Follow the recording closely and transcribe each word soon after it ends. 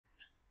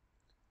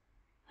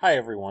Hi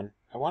everyone.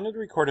 I wanted to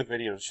record a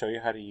video to show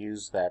you how to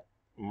use that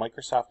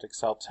Microsoft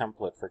Excel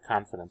template for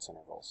confidence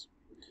intervals.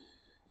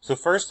 So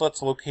first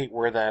let's locate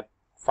where that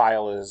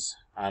file is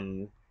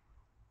on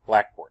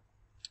Blackboard.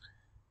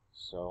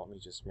 So let me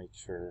just make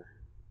sure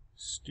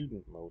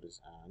student mode is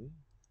on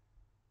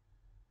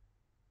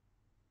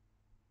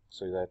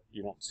so that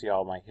you don't see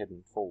all my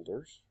hidden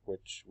folders,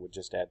 which would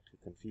just add to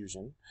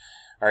confusion.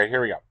 Alright,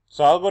 here we go.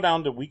 So I'll go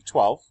down to week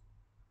 12,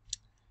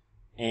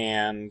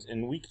 and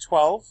in week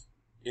 12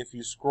 if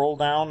you scroll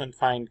down and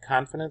find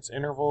confidence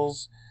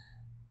intervals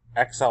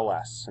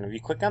XLS, and if you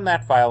click on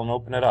that file and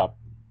open it up,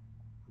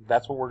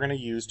 that's what we're going to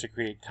use to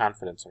create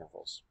confidence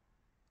intervals.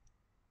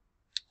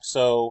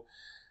 So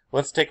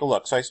let's take a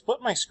look. So I split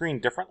my screen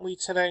differently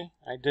today.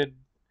 I did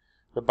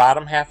the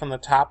bottom half and the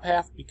top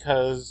half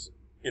because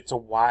it's a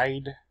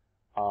wide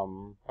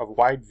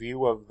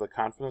view of the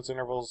confidence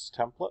intervals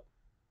template.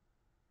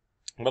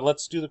 But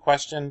let's do the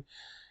question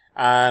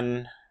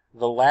on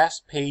the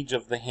last page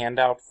of the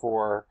handout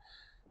for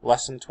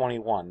Lesson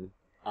 21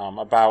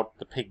 about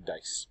the pig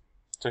dice.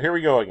 So here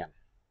we go again.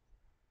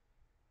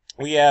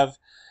 We have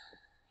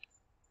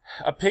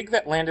a pig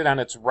that landed on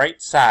its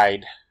right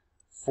side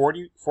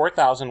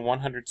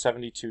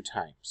 4,172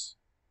 times.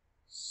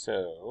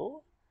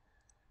 So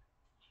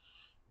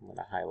I'm going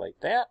to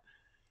highlight that.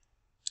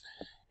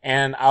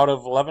 And out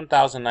of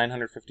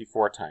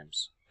 11,954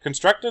 times.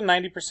 Construct a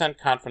 90%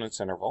 confidence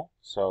interval.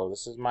 So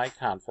this is my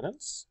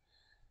confidence.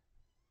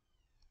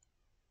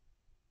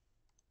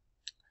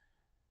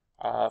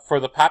 For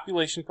the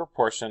population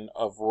proportion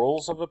of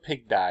rolls of a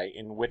pig die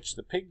in which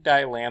the pig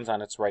die lands on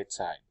its right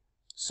side.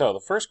 So the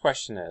first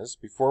question is,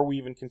 before we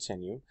even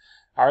continue,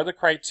 are the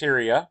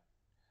criteria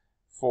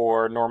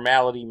for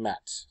normality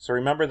met? So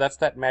remember, that's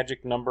that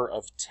magic number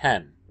of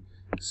 10.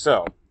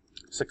 So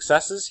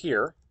successes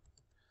here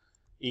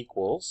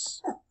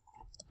equals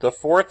the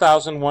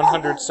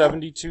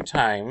 4,172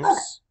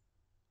 times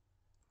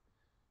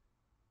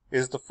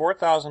is the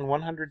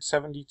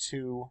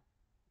 4,172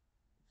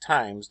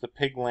 times the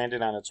pig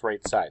landed on its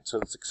right side. So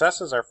the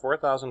successes are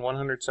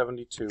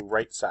 4,172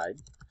 right side.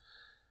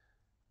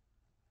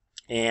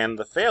 And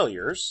the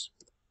failures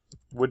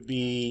would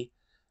be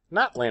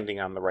not landing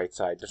on the right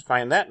side. To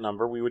find that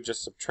number, we would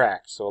just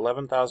subtract. So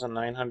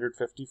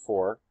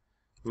 11,954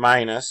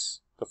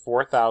 minus the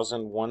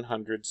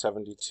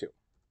 4,172.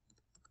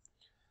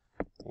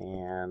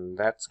 And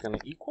that's going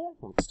to equal,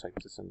 let's type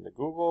this into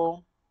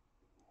Google.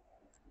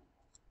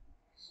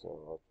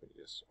 So let me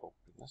just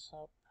open this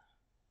up.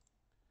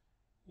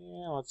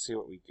 And let's see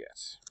what we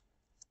get.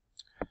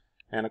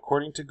 And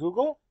according to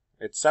Google,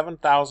 it's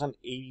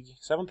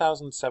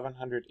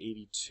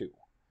 7,782.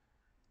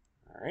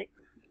 All right.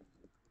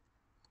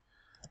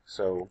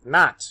 So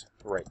not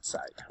right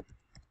side.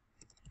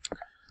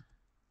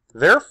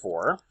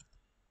 Therefore,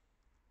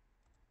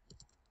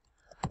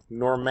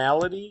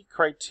 normality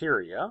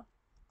criteria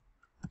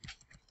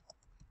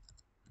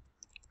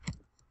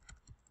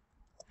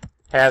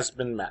has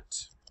been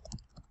met.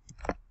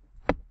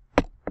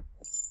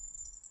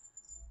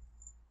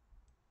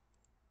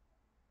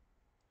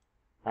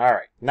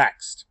 Alright,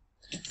 next.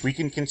 We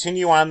can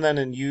continue on then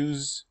and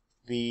use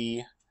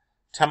the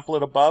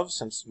template above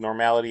since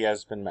normality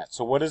has been met.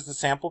 So what is the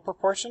sample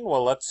proportion?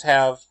 Well, let's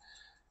have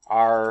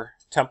our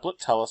template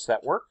tell us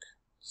that work.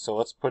 So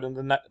let's put in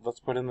the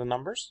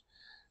numbers.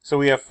 So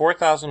we have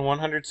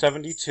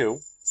 4,172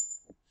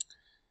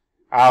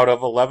 out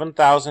of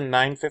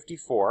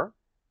 11,954.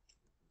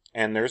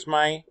 And there's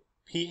my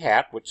p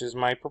hat, which is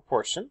my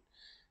proportion.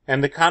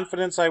 And the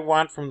confidence I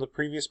want from the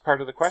previous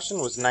part of the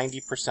question was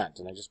 90%.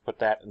 And I just put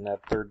that in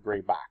that third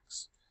gray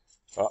box.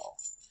 Uh-oh.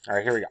 All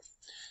right, here we go.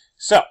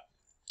 So,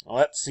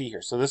 let's see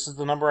here. So this is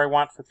the number I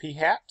want for p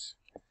hat.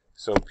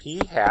 So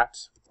p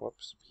hat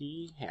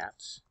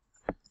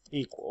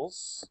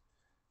equals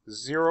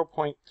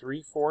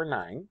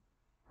 0.349,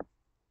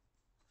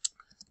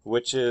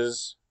 which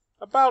is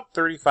about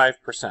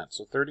 35%.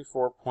 So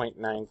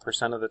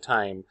 34.9% of the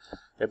time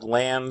it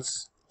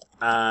lands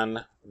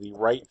on the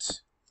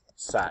right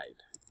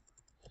side.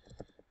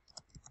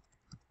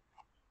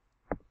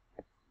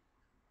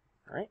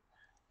 All right.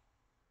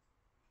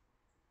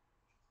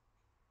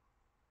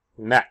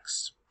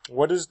 Next,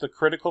 what is the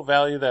critical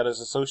value that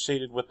is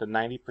associated with the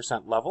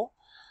 90% level?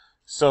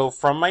 So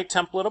from my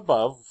template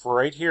above,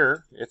 right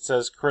here, it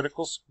says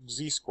critical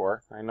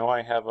z-score. I know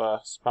I have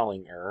a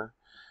spelling error,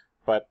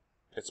 but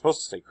it's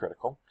supposed to say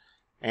critical.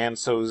 And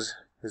so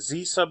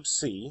z sub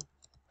c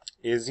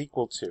is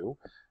equal to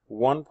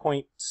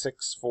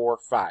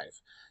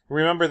 1.645.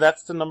 Remember,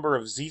 that's the number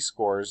of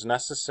z-scores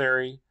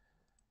necessary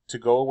to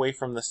go away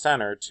from the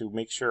center to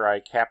make sure I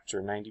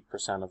capture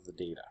 90% of the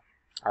data.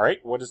 All right,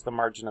 what is the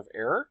margin of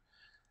error?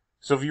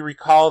 So if you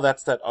recall,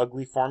 that's that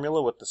ugly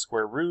formula with the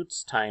square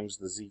roots times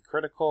the z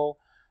critical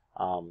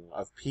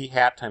of p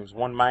hat times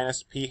 1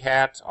 minus p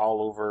hat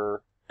all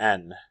over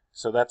n.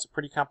 So that's a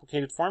pretty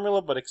complicated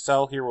formula, but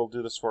Excel here will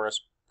do this for us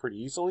pretty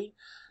easily.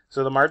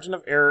 So the margin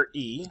of error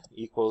E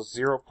equals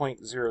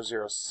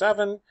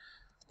 0.007,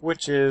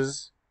 which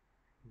is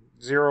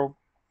 0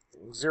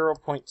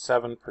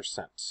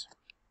 0.7%.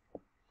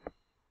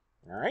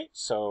 All right,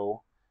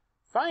 so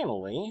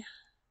finally,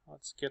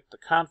 let's get the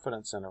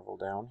confidence interval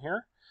down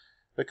here.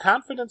 The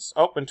confidence,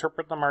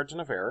 interpret the margin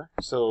of error.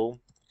 So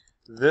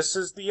this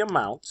is the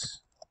amount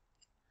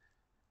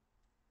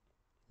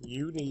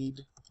you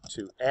need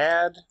to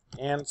add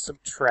and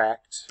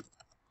subtract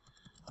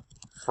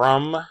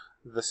from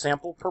the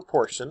sample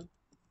proportion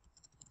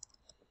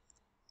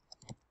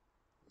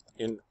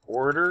in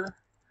order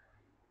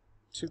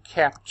to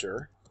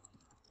capture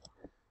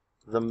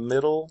the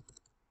middle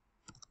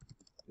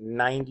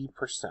 90%.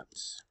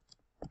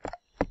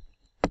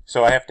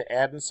 So I have to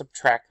add and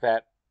subtract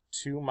that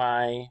to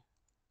my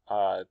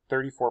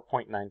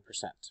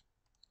 34.9%.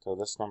 So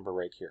this number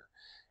right here.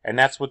 And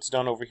that's what's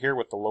done over here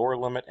with the lower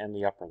limit and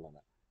the upper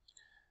limit.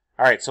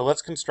 All right, so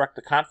let's construct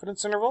the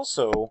confidence interval.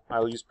 So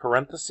I'll use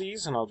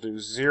parentheses, and I'll do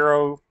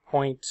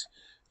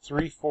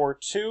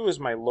 0.342 is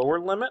my lower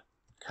limit,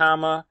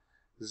 comma,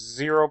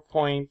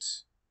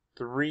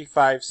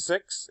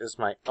 0.356 is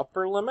my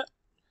upper limit.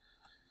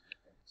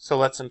 So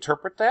let's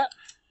interpret that.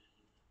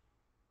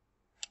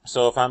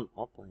 So if I'm,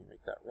 let me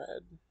make that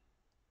red.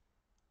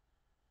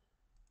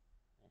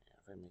 If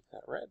I make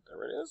that red,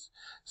 there it is.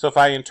 So if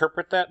I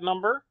interpret that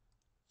number,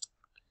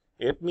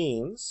 it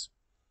means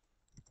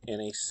in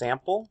a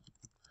sample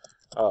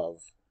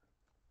of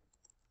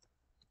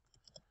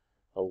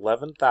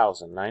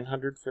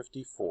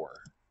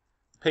 11,954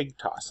 pig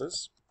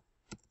tosses,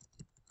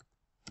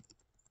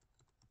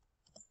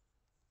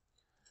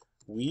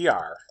 we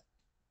are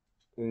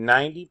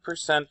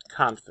 90%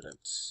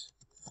 confident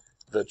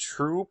the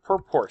true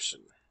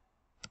proportion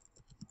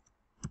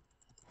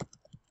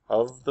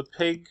of the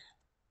pig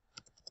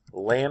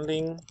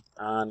landing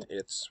on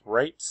its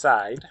right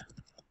side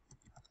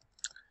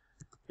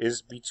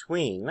is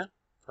between,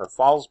 or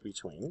falls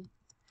between,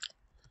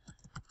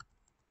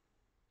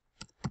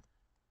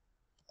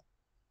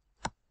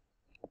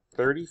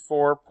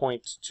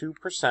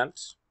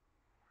 34.2%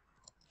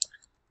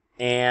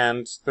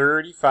 and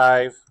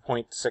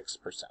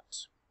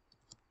 35.6%.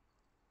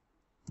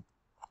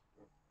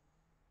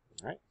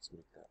 All right, let's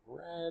make that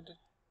red.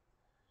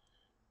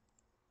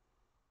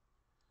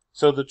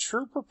 So the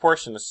true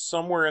proportion is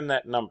somewhere in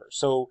that number.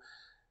 So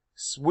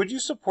would you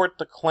support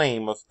the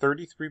claim of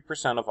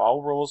 33% of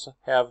all rolls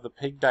have the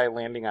pig die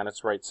landing on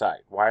its right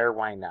side? Why or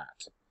why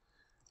not?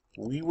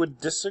 We would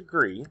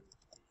disagree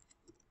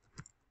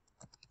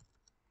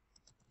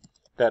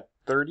that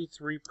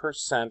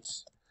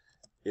 33%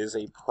 is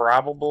a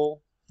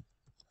probable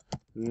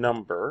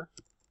number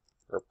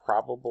or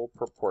probable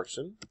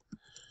proportion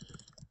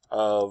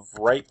of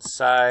right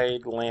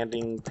side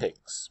landing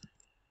pigs.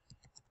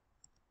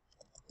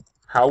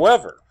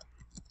 However,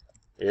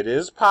 it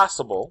is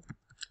possible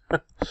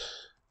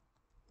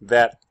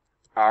that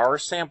our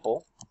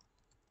sample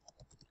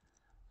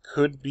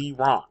could be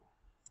wrong.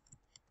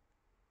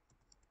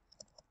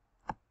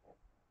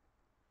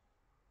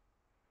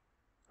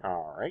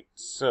 All right,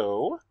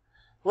 so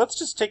let's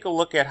just take a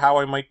look at how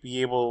I might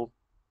be able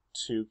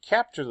to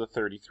capture the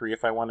 33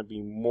 if I want to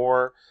be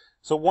more.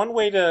 So one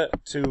way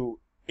to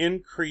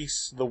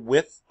increase the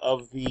width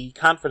of the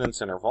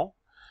confidence interval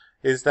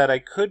is that I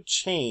could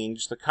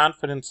change the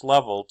confidence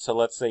level to,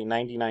 let's say,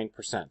 99%.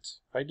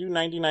 If I do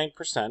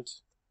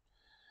 99%,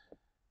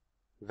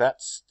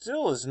 that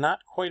still is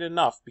not quite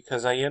enough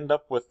because I end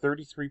up with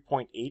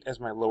 33.8 as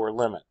my lower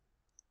limit.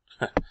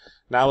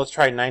 Now let's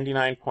try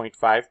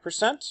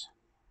 99.5%.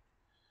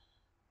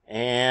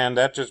 And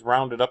that just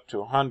rounded up to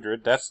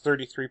 100. That's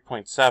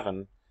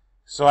 33.7.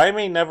 So I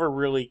may never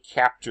really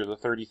capture the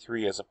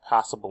 33 as a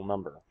possible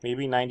number.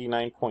 Maybe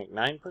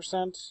 99.9%.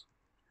 Let's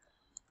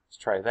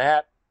try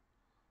that.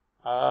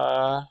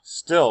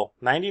 Still,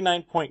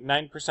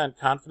 99.9%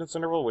 confidence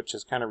interval, which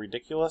is kind of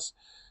ridiculous,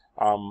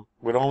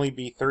 would only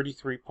be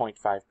 33.5%.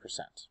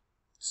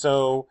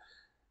 So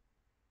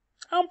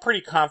I'm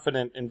pretty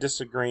confident in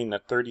disagreeing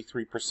that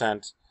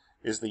 33%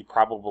 is the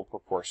probable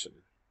proportion.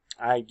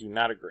 I do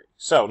not agree.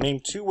 So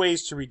name two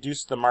ways to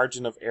reduce the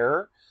margin of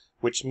error,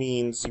 which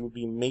means you would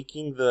be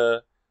making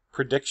the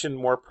prediction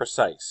more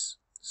precise.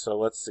 So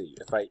let's see.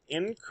 If I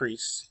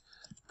increase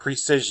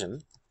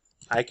precision,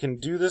 I can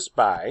do this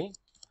by,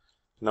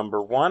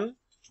 number one,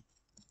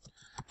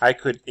 I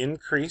could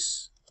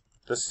increase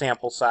the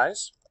sample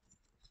size.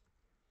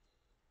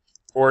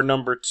 Or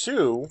number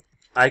two,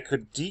 I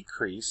could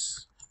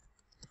decrease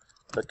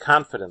the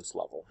confidence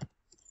level.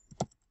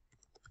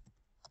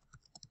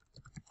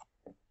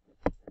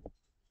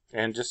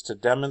 And just to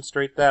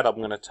demonstrate that, I'm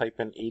going to type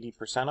in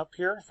 80% up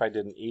here if I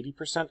did an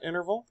 80%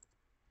 interval.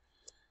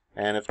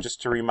 And if just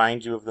to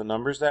remind you of the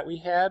numbers that we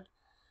had,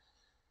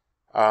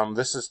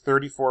 this is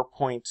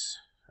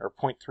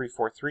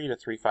 0.343 to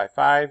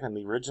 355, and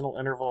the original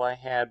interval I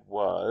had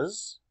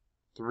was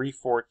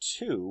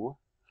 342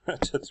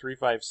 to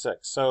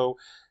 356. So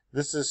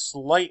this is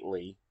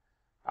slightly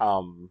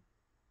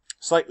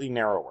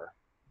narrower.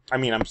 I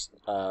mean,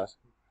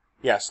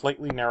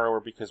 slightly narrower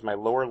because my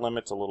lower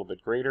limit's a little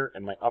bit greater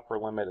and my upper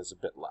limit is a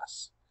bit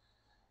less.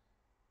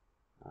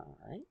 All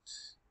right,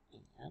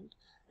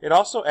 It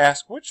also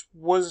asks which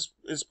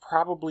is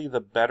probably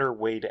the better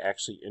way to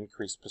actually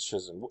increase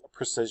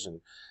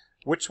precision.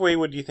 Which way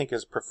would you think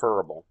is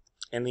preferable?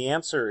 And the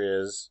answer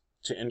is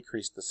to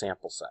increase the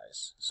sample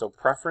size. So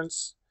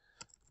preference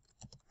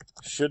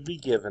should be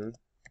given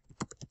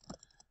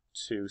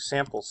to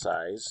sample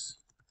size,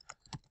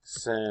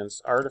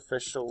 since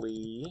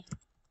artificially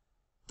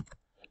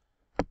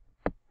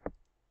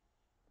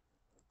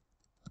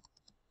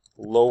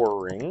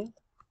lowering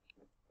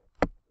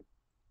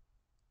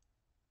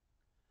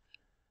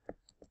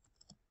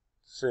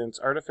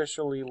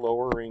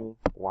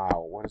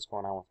wow, what is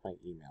going on with my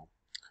email?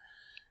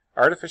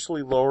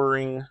 Artificially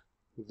lowering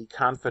the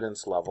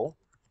confidence level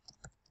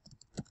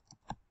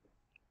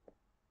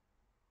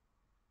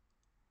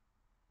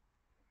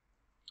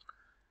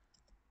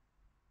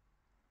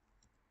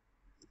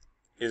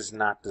is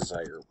not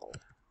desirable.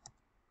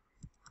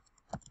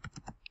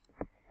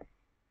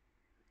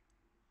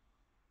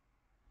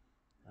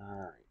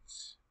 Alright.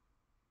 So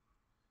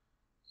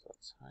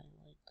let's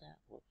highlight that.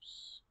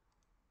 Whoops.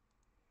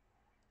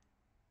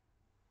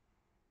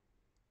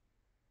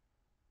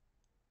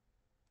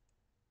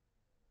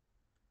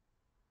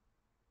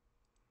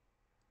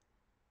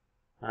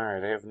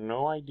 Alright, I have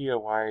no idea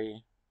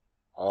why.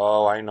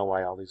 Oh, I know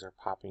why all these are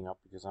popping up,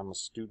 because I'm a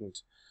student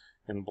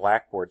in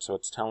Blackboard, so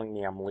it's telling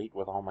me I'm late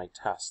with all my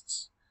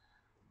tests.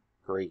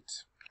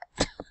 Great.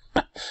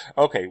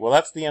 Okay, well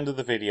that's the end of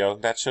the video.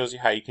 That shows you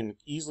how you can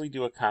easily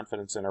do a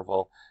confidence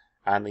interval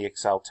on the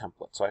Excel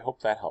template. So I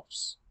hope that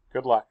helps.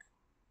 Good luck.